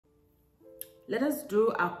let us do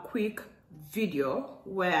a quick video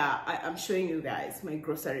where I am showing you guys my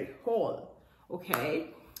grocery haul.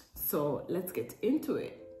 Okay, so let's get into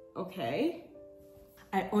it. Okay,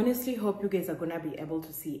 I honestly hope you guys are gonna be able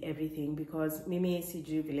to see everything because mimi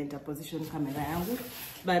sijui vile position camera yangu,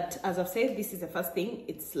 but as I've said, this is the first thing.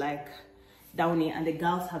 It's like downy, and the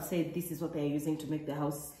girls have said this is what they're using to make the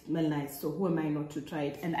house smell nice, so who am I not to try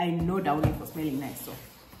it? And I know downy for smelling nice, so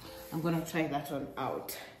I'm gonna try that one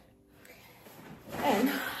out. And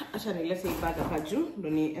actually, let's say bag of juu ndo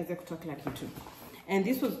niweze kutoa kitu. And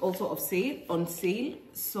this was also on sale.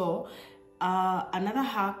 So another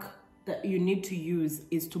hack that you need to use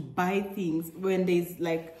is to buy things when there's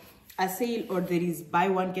like a sale or there is buy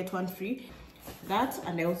one get one free. That,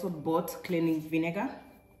 and I also bought cleaning vinegar.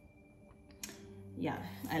 Yeah,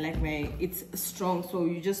 I like it's strong, so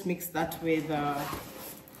you just mix that with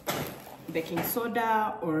baking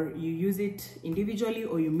soda, or you use it individually,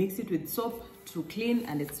 or you mix it with soap to clean,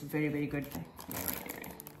 and it's very, very good.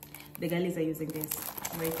 The girlies are using this.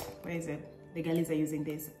 Wait, where is it? The girlies are using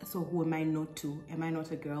this, so who am I not to? Am I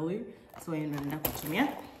not a girly? So I know.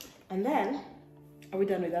 And then, are we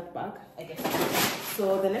done with that bag? I guess.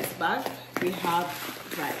 So the next bag, we have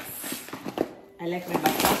rice. I like my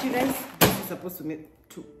bag. You guys, this is supposed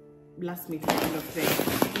to last me to the end of the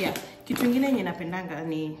day. Yeah, kitu ingine yenye napendanga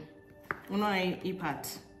ni unaona hii part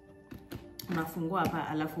unafungua hapa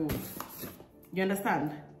alafu, you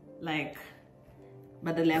understand, like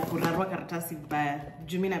badala ya kurarua karatasi vibaya.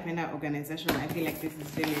 Juu mimi napenda organization. I feel like this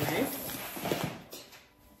is really nice.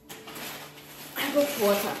 I got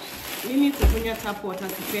water. Mimi kukunywa tap water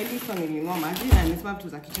sipendi, so nilinunua maji na nimesema vitu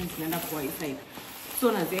za kitchen zinaenda kwa hii side,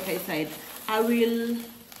 so naziweka hii side. I will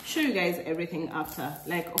show you guys everything after.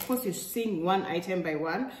 Like, of course you're seeing one item by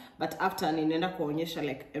one, but after ninaenda kuonyesha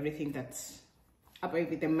like everything that's up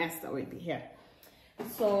with the mess that will be here.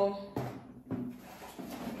 So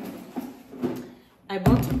I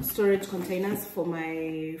bought storage containers for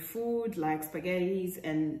my food, like spaghettis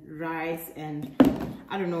and rice and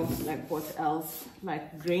I don't know, like what else,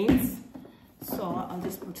 like grains. So I'll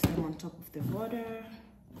just put them on top of the water.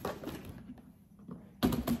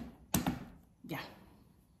 Yeah.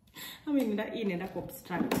 I mean, that in and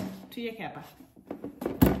abstract. Tuyeke hapa.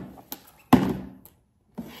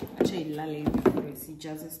 Actually, lale si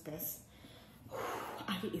just space.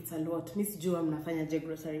 It's a lot. Miss Joe, I'm nafanya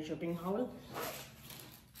grocery shopping haul.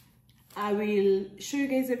 I will show you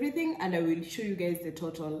guys everything, and I will show you guys the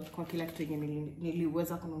total kwa kila kitu yenye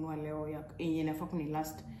niliweza kununua leo yenye inafaa kuni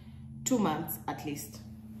last 2 months at least.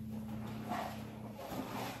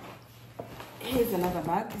 Here's another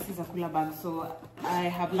bag. This is a cooler bag, so I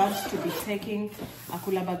have learned to be taking a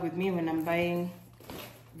cooler bag with me when I'm buying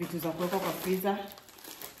vitu za kuweka kwa freezer.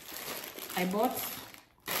 I bought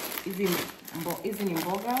hizi ni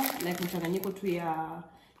mboga, like mchanganyiko tu ya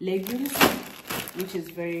legumes, which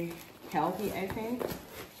is very healthy, I think.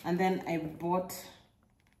 And then I bought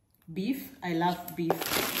beef. I love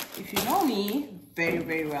beef. If you know me very,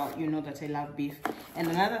 very well, you know that I love beef. And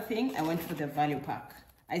another thing, I went for the value pack.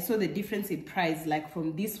 I saw the difference in price, like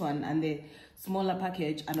from this one and the smaller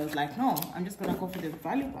package, and I was like, no, I'm just gonna go for the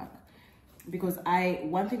value pack. Because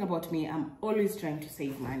one thing about me, I'm always trying to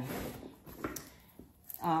save money.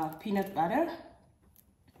 Peanut butter,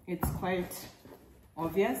 it's quite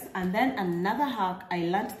obvious. And then another hack, I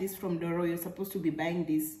learned this from Doro. You're supposed to be buying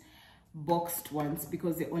these boxed ones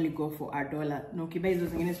because they only go for $1. No, buy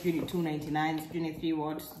those again, it's $2.99, $3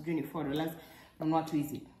 watts, $4. No, not too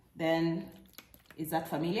easy. Then, is that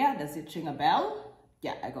familiar? Does it ring a bell?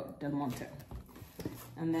 Yeah, I got Del Monte.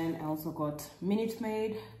 And then I also got Minute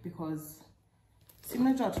Maid because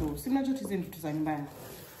Simna Jotu is in vitu za nyumbani.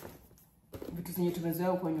 Vitu zenye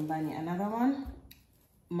tumezoea kwa nyumbani. Another one,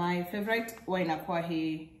 my favorite, huwa inakuwa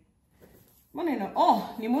hii. Mbona ina, oh,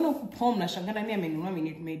 nimeona huku pom na shangana mimi amenunua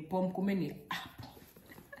Minute Maid pom, kumbe ni apple.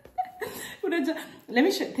 Let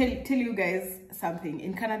me tell you guys something.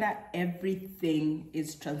 In Canada, everything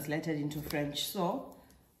is translated into French. So,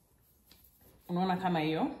 unaona kama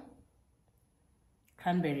hiyo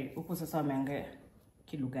cranberry, huko sasa wameongea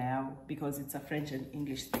kilugha yao because it's a French and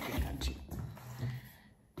English speaking country.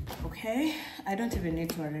 Okay, I don't even need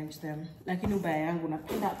to arrange them. Lakini ubaya yangu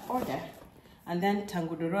napenda order. And then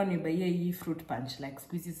tangu Doro nibaie hii fruit punch. Like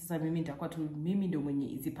squeezy sasa mimi nitakuwa tu mimi ndo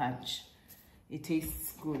mwenye easy punch. It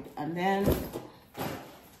tastes good. And then,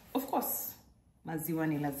 of course, maziwa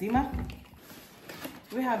ni lazima.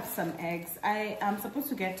 We have some eggs. I am supposed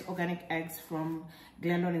to get organic eggs from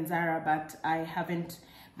Glendon and Zara, but I haven't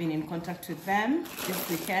been in contact with them this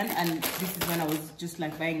weekend. And this is when I was just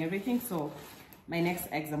like buying everything. So my next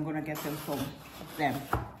eggs, I'm going to get them from them.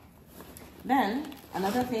 Then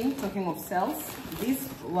another thing, talking of sales, these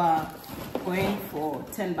were going for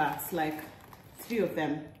 10 bucks, like 3 of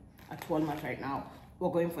them at Walmart right now. We're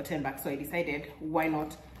going for 10 bucks, so I decided why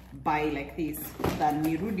not buy like this than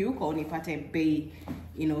nirudi huko nipate bei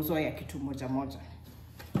inauzwa ya kitu moja moja.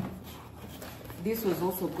 This was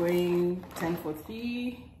also going 10 for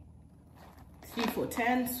 3, 3 for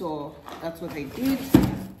 10, so that's what I did.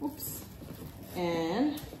 Oops.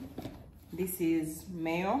 And this is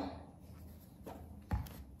mayo.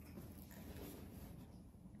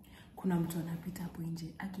 Kuna mtu anapita hapo nje.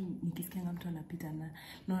 Aki nikisikia mtu anapita na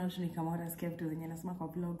naona tu ni kama wanasikia vitu zenye nasema kwa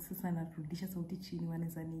vlog, sasa narudisha sauti chini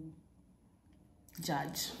wanaweza ni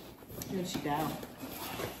judge. Hiyo shida yao.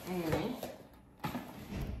 Anyway.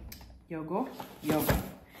 Yogo.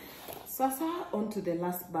 Sasa onto the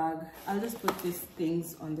last bag. I'll just put these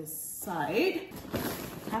things on the side.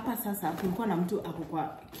 Hapa sasa kulikuwa na mtu ako kwa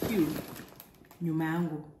queue nyuma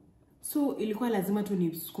yangu. So ilikuwa lazima tu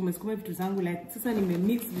nisukume vitu zangu, like sasa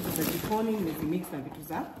nimemix vitu za jikoni, nimemix na vitu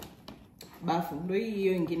za bafu. Ndio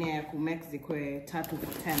hiyo ingine ya kumix zikwe 3 to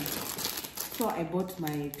 10. So I bought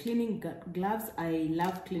my cleaning gloves. I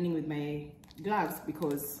love cleaning with my gloves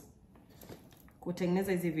because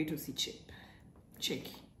kutengeneza hizi vitu si cheap.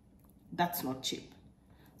 That's not cheap.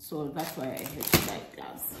 So that's why I had to buy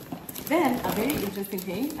gloves. Then a very interesting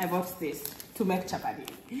thing, I bought this to make chapati.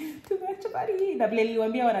 Na vile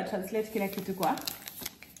niliwaambia wana translate kila kitu kwa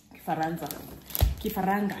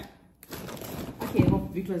Kifaranga. Okay, I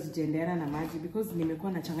hope vitu hazijaendeana na maji because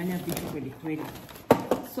nimekuwa nachanganya vitu kweli.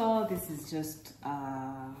 So this is just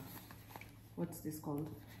what's this called?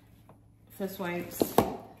 First wipes.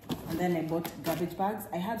 And then I bought garbage bags.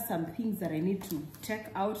 I have some things that I need to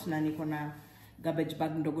check out na niko na garbage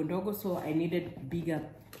bag ndogo, so I needed bigger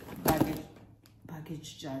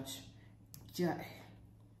baggage judge.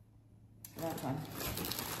 That one.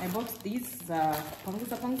 I bought these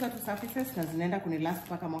panguza to surfaces na zinaenda kunilast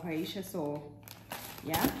mpaka mwaka ishe, so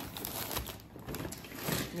yeah.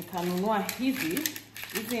 Nikanunua hizi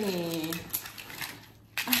ni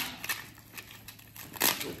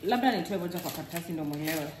labda nitoe moja kwa karatasi ndo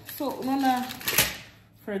mwelewe. So unaona,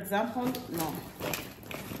 for example, no.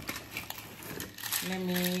 Let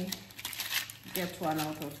me get one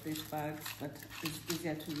out of this bag, but it's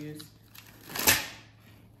easier to use.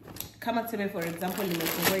 Kama tuseme for example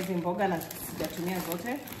nimefungua hizi mboga na sijatumia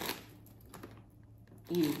zote,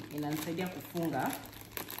 hii inanisaidia kufunga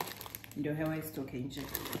ndio hewa isitoke nje.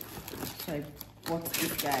 So I bought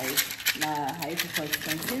this guy na haikuwa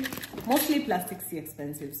expensive. Mostly plastic si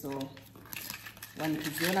expensive, so when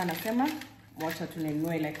kiziona nasema wacha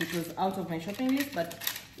tunenunue, like it was out of my shopping list, but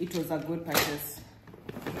it was a good purchase.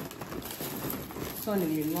 So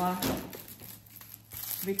nilinunua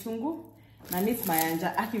vitunguu na nits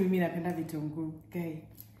mayanja. Aki mimi napenda vitunguu. Okay.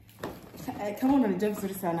 Kama unanijua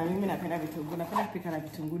vizuri sana, mimi napenda vitunguu. Napenda kupika na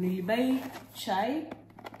vitunguu. Nilibai chai.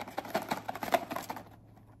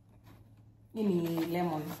 Hii ni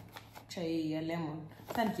lemon. Chai ya lemon.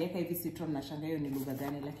 Sasa nikiweka hivi citron na shanga hiyo ni lugha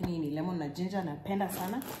gani, lakini hii ni lemon na ginger napenda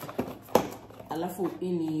sana. Alafu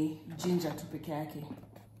hii ni ginger tu peke yake.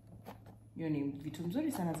 Hiyo ni vitu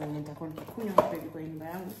mzuri sana zenye nitakuwa nikikunywa hapa kwa nyumba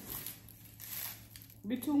yangu.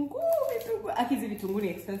 Vitunguu. Akizi vitunguu ni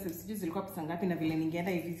expensive. Sijui zilikuwa pesa ngapi na vile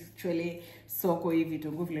ningeenda hivi chwele soko hivi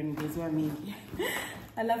vitunguu vile ningezoa mingi.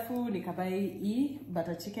 Alafu nikabai hii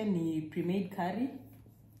butter chicken ni pre-made curry.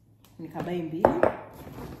 Nikabai mbili.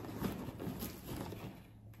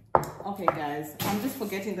 Okay guys, I'm just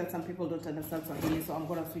forgetting that some people don't understand Swahili, so I'm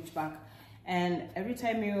going to switch back. And every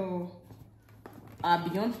time you are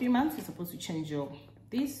beyond 3 months, you're supposed to change your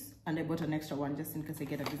this, and I bought an extra one just in case I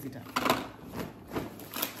get a visitor.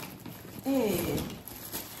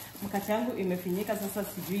 Mkate yangu imefinyika sasa,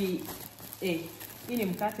 sijui hii ni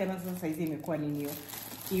mkate ama sasa hizi imekuwa nini hiyo?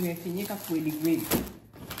 Imefinyika kweli.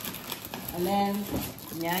 And then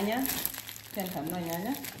nyanya, kanunua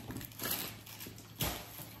nyanya.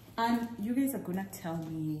 And you guys are gonna tell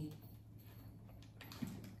me,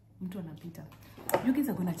 you guys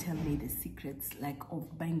are gonna tell me the secrets like of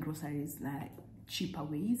buying groceries like cheaper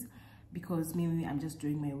ways, because maybe I'm just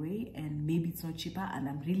doing my way and maybe it's not cheaper and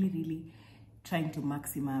I'm really trying to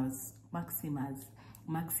maximize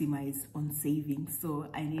on saving, so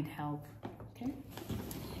I need help. Okay,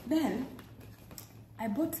 then I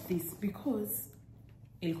bought this because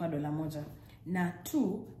ilikuwa $1. Na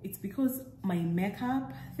 2, it's because my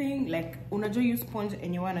makeup thing, like unajua use sponge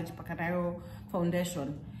and you wanna jipaka nayo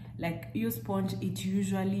foundation, like use sponge, it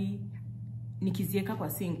usually nikizieka kwa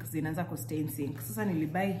sink zinaanza ku stain sink. Sasa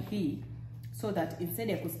nilibuy hii so that instead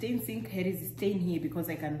ya ku stain sink, heri zi stain here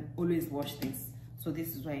because I can always wash this. So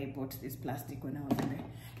this is why I bought this plastic when I was in the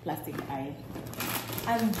plastic eye.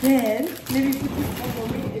 And then let me put this over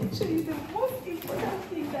me and show you the most important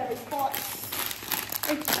thing that I bought.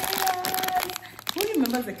 Eclairs. Who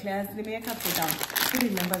remembers eclairs? Let me put down. Who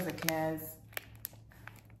remembers eclairs?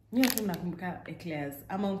 Me also nakumbuka eclairs.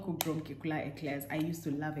 Ama unku grown kikula eclairs. I used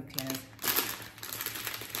to love eclairs.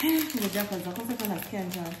 Ngoja kwanza kwa nasikia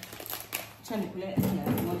njaa. Acha nikule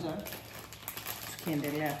eclairs moja.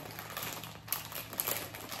 Tukiendelea.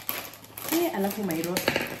 Alafu my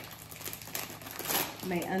roast.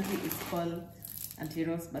 My auntie is called Auntie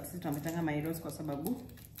Rose, but sisi tunamitanga my Rose kwa sababu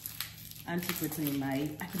auntie kwetu ni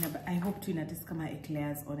mai. I hope tu inatest kama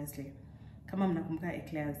eclairs, honestly. Kama mnakumbuka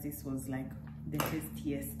eclairs, this was like the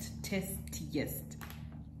tastiest.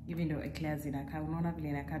 Even though eclairs inakaa, unaona vile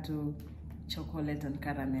inakaa tu chocolate and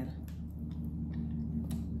caramel.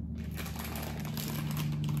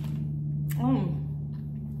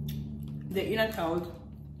 The inner child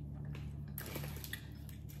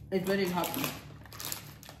is very happy.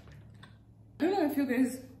 I don't know if you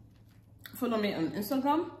guys follow me on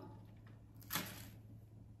Instagram.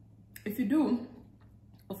 If you do,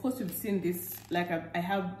 of course you've seen this. Like I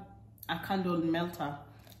have a candle melter.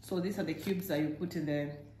 So these are the cubes that you put in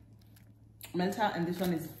the melter, and this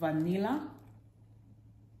one is vanilla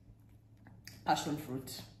passion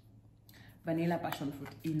fruit. Vanilla passion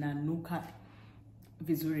fruit inanuka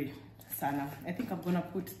vizuri sana. I think I'm gonna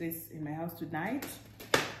put this in my house tonight.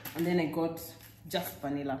 And then I got just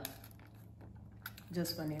vanilla.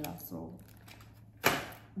 So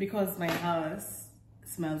because my house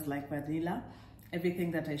smells like vanilla,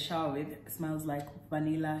 everything that I shower with smells like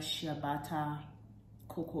vanilla, shea butter,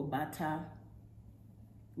 cocoa butter.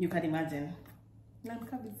 You can imagine.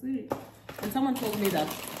 And someone told me that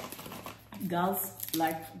girls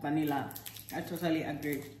like vanilla. I totally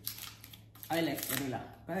agree. I like vanilla.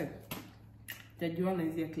 Right. Did you want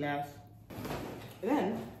to see a class?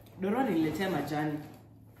 Then Dora niletea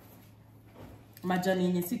majani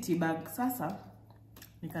yenye si tea bag. Sasa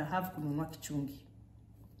nika have kununua kichungi.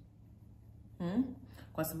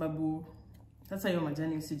 Kwa sababu sasa hiyo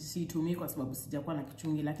majani situmii kwa sababu sijakuwa na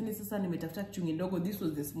kichungi, lakini sasa nimetafuta kichungi ndogo. This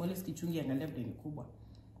was the smallest kichungi, angalia vile ni kubwa.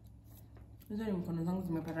 Hizo ni mkono zangu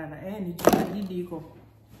zimeparara. Ni jadidi iko.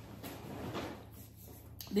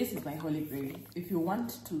 This is my holy grail. If you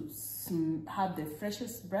want to have the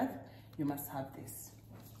freshest breath, you must have this.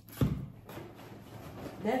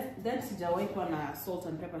 Then sijawahi kuwa na salt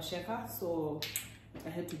and pepper shaker, so I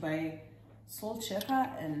had to buy salt shaker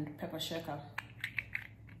and pepper shaker.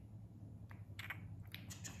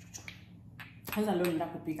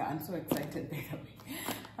 I'm so excited, by the way.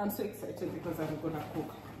 I'm so excited because I'm gonna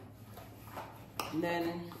cook. And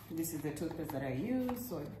then this is the toothpaste that I use,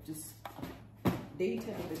 so I just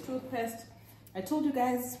updated with the toothpaste. I told you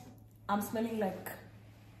guys I'm smelling like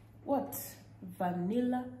what?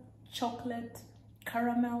 Vanilla, chocolate,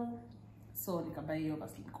 caramel. So nikabuy your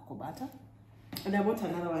cocoa butter. And I bought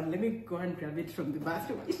another one. Let me go and grab it from the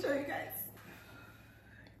bathroom. Let me show you guys.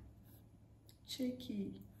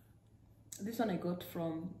 Cheeky. This one I got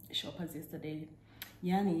from Shoppers yesterday.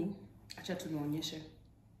 Yani, acha tunionyeshe.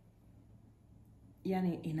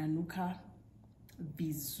 Yani inanuka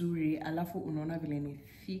vizuri. Alafu unaona vile ni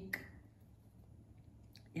thick.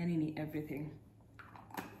 Yani ni everything.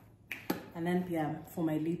 And then pia for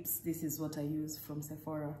my lips, this is what I use from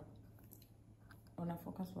Sephora. Ona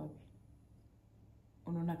focus wapi?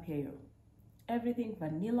 Unaona pia hiyo. Everything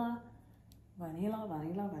vanilla, vanilla,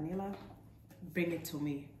 vanilla, vanilla. Bring it to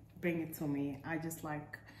me. Bring it to me. I just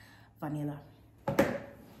like vanilla.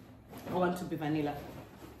 I want to be vanilla.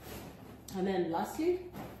 And then lastly,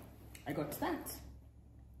 I got that.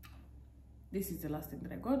 This is the last thing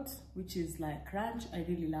that I got, which is like ranch. I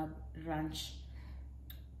really love ranch.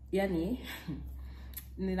 Yani,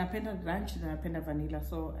 ninapenda ranch, ninapenda vanilla,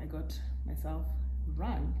 so I got myself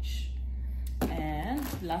ranch. And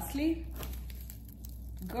lastly,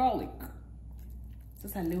 garlic.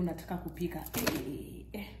 Sasa leo nataka kupika.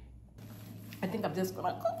 I think I'm just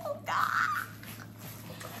gonna cook.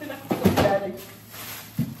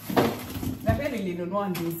 Nilinunua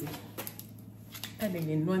ndizi.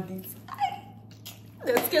 Nilinunua ndizi.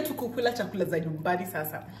 Nasikia tu kukula chakula za nyumbani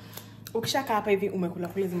sasa. Ukishaka hapa hivi umekula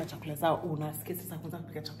kule zima chakula zao, unasikia sasa kuanza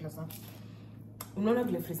kupika chakula zao. Unaona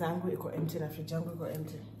vile freezer yangu iko empty na fridge yangu iko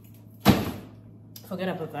empty. Forget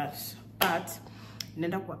about that. But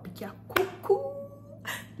nenda kuwapikia kuku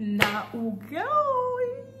na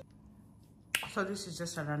ugali. So this is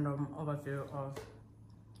just a random overview of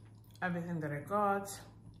everything that I got.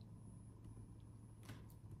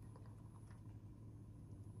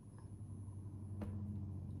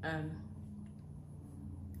 And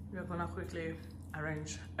we're gonna quickly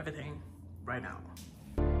arrange everything right now.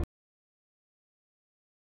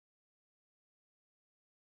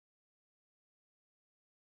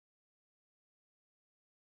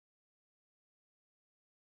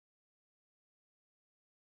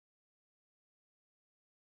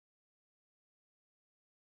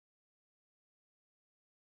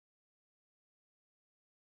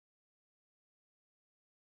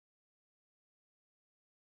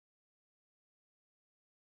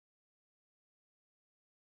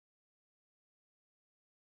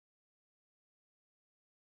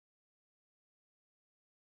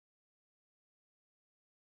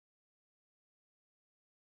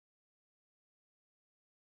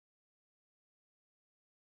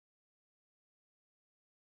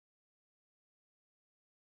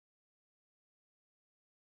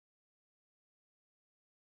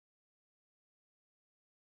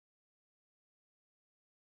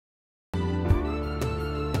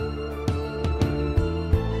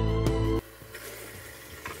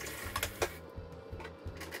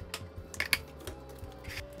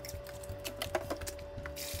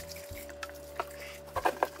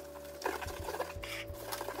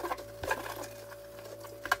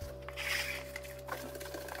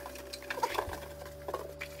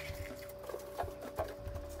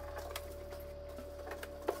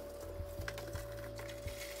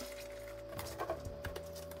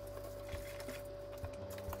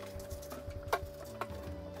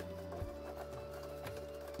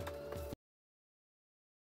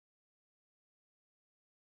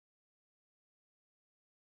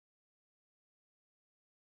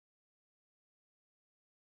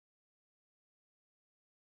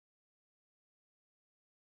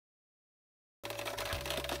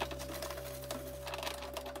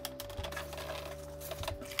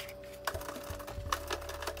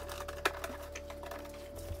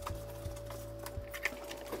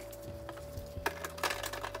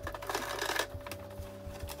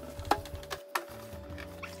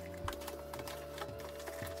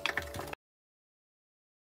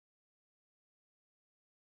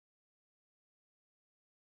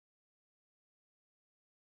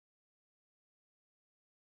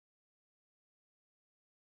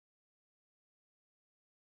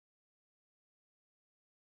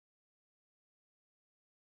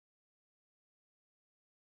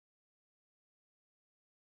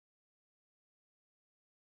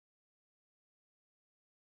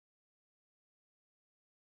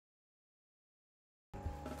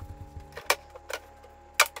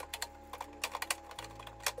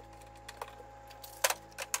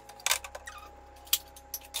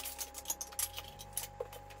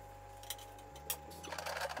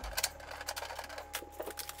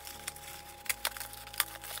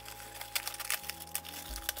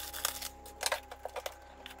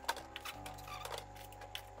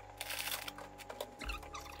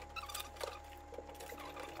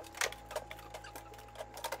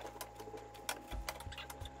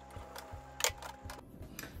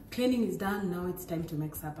 cleaning is done. Now it's time to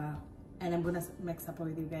make supper, and I'm gonna make supper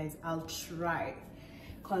with you guys. I'll try,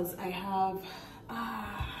 cause I have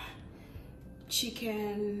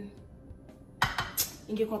chicken.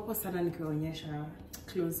 Ingekuwa poa sana nikionyesha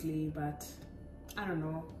closely, but I don't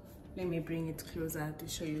know. Let me bring it closer to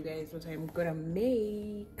show you guys what I'm gonna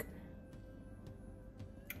make.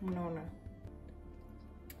 No.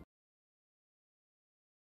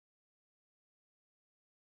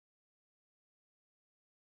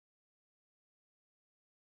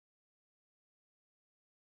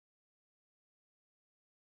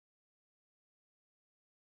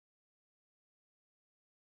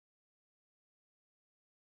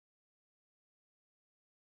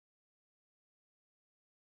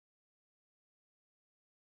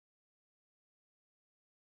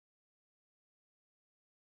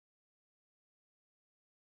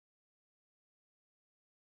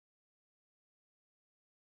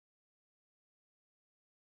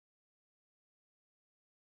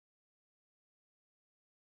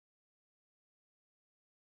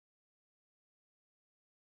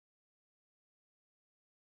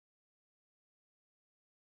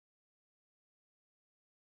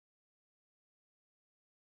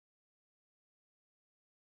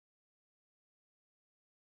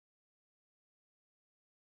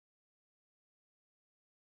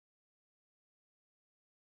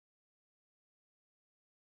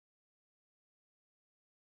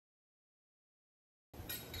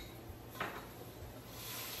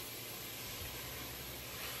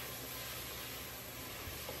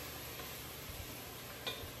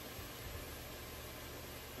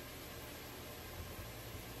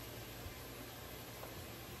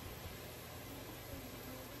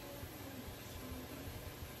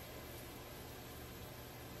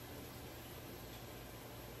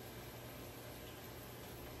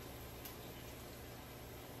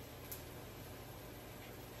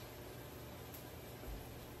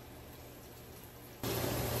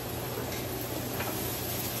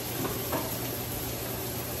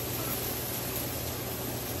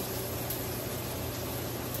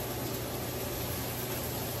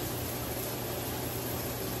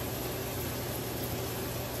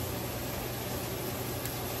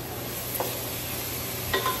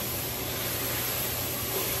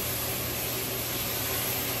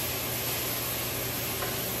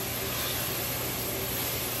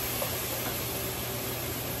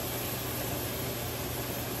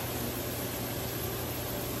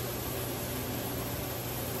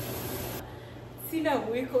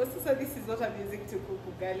 So this is what I'm using to cook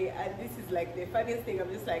ugali, and this is like the funniest thing. I'm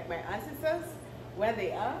just like, my ancestors, where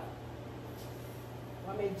they are,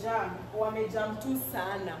 wamejam tu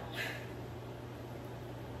sana.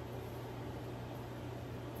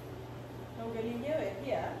 Na ugali yenyewe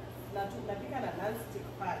pia na tunapika na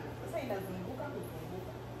non-stick pan. Sasa inazunguka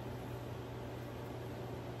kuzunguka.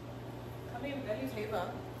 Kama hiyo ugali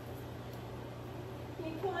flavor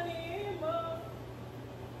ni kwa neema.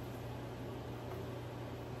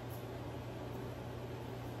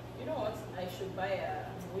 You know what? I should buy a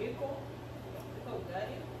mwiko. Kupika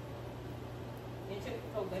ugali. Niache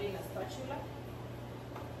kupika ugali na spatula.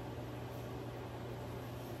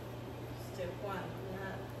 Step 1.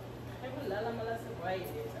 Hebu lala mala surprise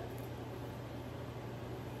later.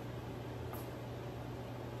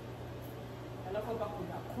 Alafu hapa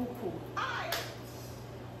kuna kuku.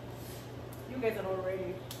 You guys are all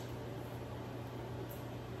ready.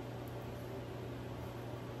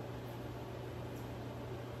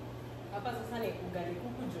 Hapa sasa ni ugali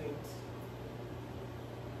kuku joint.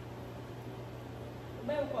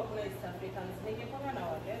 Ubaya huko hakuna East Africans. Ningepanga na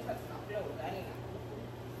waleta tunakula ugali na kuku.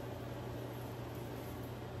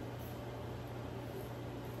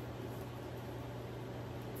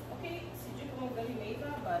 Okay, sijui kama ugali imeiva,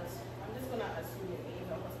 but I'm just gonna assume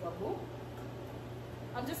imeiva kwa sababu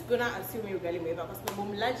ugali imeiva kwa sababu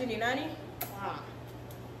mlaji ni nani?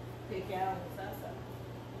 Peke yangu sasa.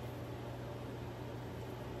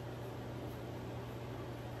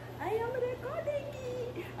 I am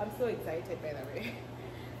recording. I'm so excited, by the way.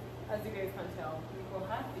 As you guys can tell, we go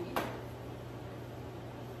happy.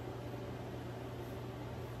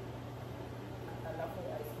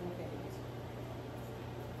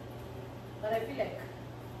 But I feel like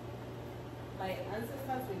my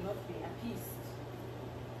ancestors will not be appeased.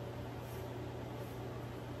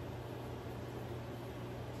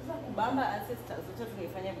 Sasa kubamba ancestors, wote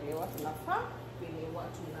tunafanya vile watu nafaa, vile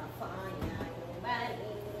watu nafanya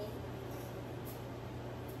nyumbani.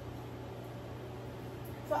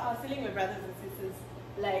 So I was telling my brothers and sisters,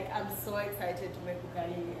 like, I'm so excited to make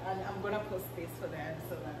ugali, and I'm gonna post this for them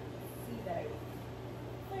so that they see that I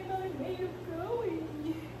finally made it going.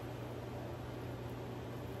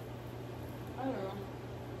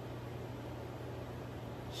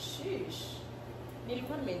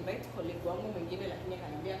 mdogo wangu mwingine lakini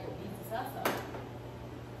akaniambia kwa busy sasa.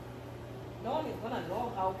 No one is gonna know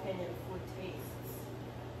how Kenyan food tastes.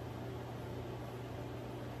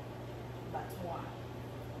 But more.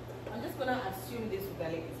 I'm just gonna assume this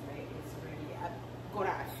ugali is ready. I'm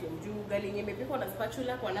gonna assume. Juu ugali nimepika na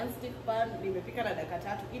spatula kwa non-stick pan, nimepika na dakika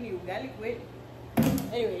 3. Hii ni ugali kweli.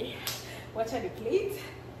 Anyway, wacha ni plate.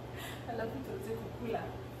 Alafu tuanze kukula.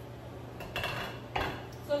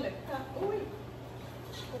 So nimepika.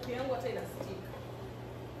 Kuku yangu hata ina stick.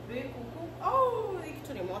 Ndio kuku. Oh, hii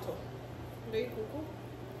kitu ni moto. Ndio kuku.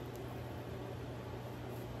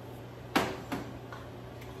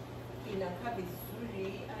 Inakaa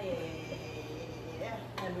vizuri.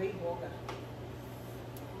 Na ndio mboga.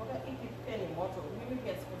 Mboga hii pia ni moto. Mimi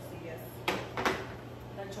pia siko serious.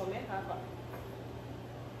 Nachomeka hapa.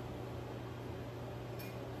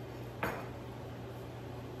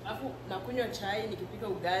 Alafu nakunywa chai nikipika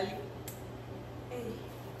ugali.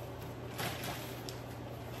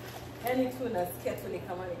 Yaani tu nasikia tu ni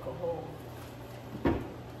kama niko home.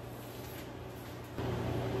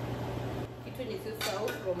 Kitu nisisahau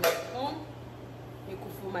from my home ni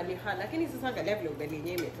kufuma liha. Lakini sasa angalia vile ugali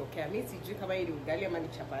yenyewe imetokea. Mimi sijui kama hii ni ugali ama ni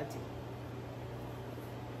chapati.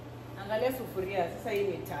 Angalia sufuria, sasa hii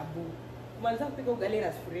ni tabu. Kuanza kupika ugali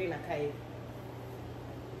na sufuria inakaa hivi.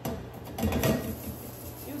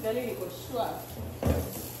 Hii ugali niko sure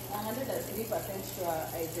 103% sure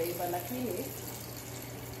haijaiva, lakini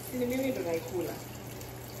ni mimi ndo naikula.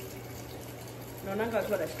 Naonanga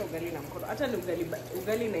watu wanashika ugali na mkono. Hata ni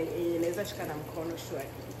ugali inaweza shika na mkono sure.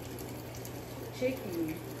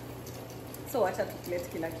 Shaky. So acha tuplate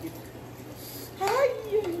kila kitu.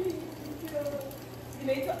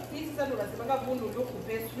 Inaitwa hii sasa ndo nasemanga bundu ndio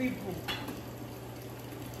kupe swipu.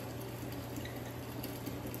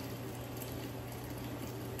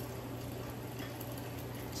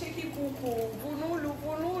 Cheki kuku,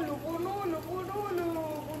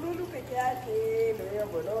 bunulu peke yake. Ndio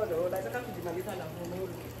bonolo, nataka kujimaliza na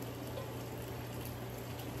bunulu.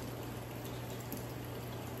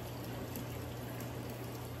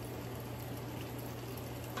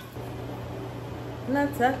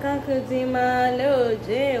 Nataka kujimalo,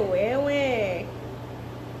 je wewe?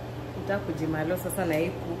 Nataka kujimalo sasa na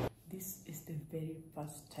iku. This is the very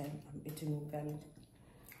first time I'm eating ugali.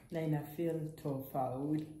 Na ina feel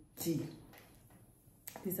tofauti.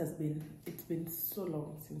 It's been so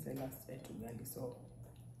long since I last ate ugali, so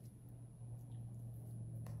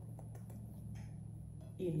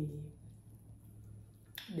ini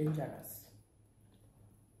dangerous.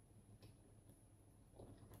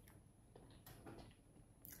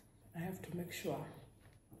 I have to make sure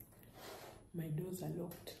my doors are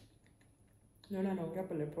locked. Naona naongea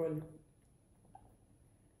pole pole.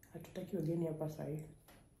 Hatutaki wageni hapa sahi.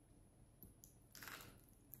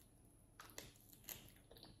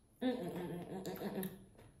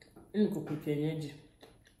 Ni kuku kienyeji.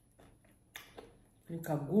 Ni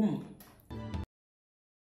kagumu.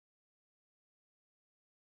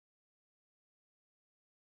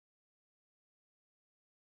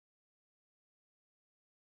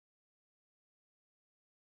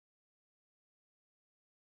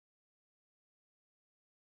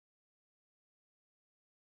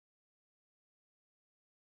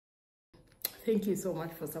 Thank you so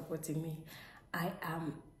much for supporting me. I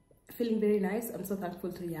am feeling very nice. I'm so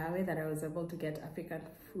thankful to Yahweh that I was able to get African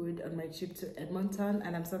food on my trip to Edmonton,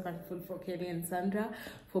 and I'm so thankful for Kenny and Sandra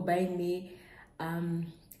for buying me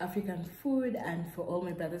African food, and for all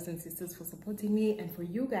my brothers and sisters for supporting me, and for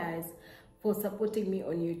you guys for supporting me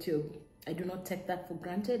on YouTube. I do not take that for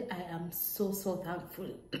granted. I am so thankful.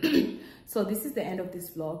 So this is the end of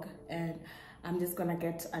this vlog, and I'm just gonna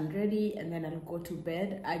get unready and then I'll go to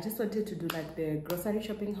bed. I just wanted to do like the grocery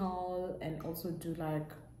shopping haul and also do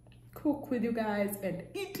like cook with you guys and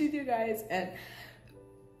eat with you guys, and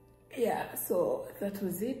yeah, so that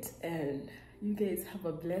was it. And you guys have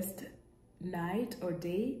a blessed night or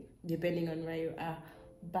day depending on where you are.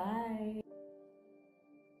 Bye.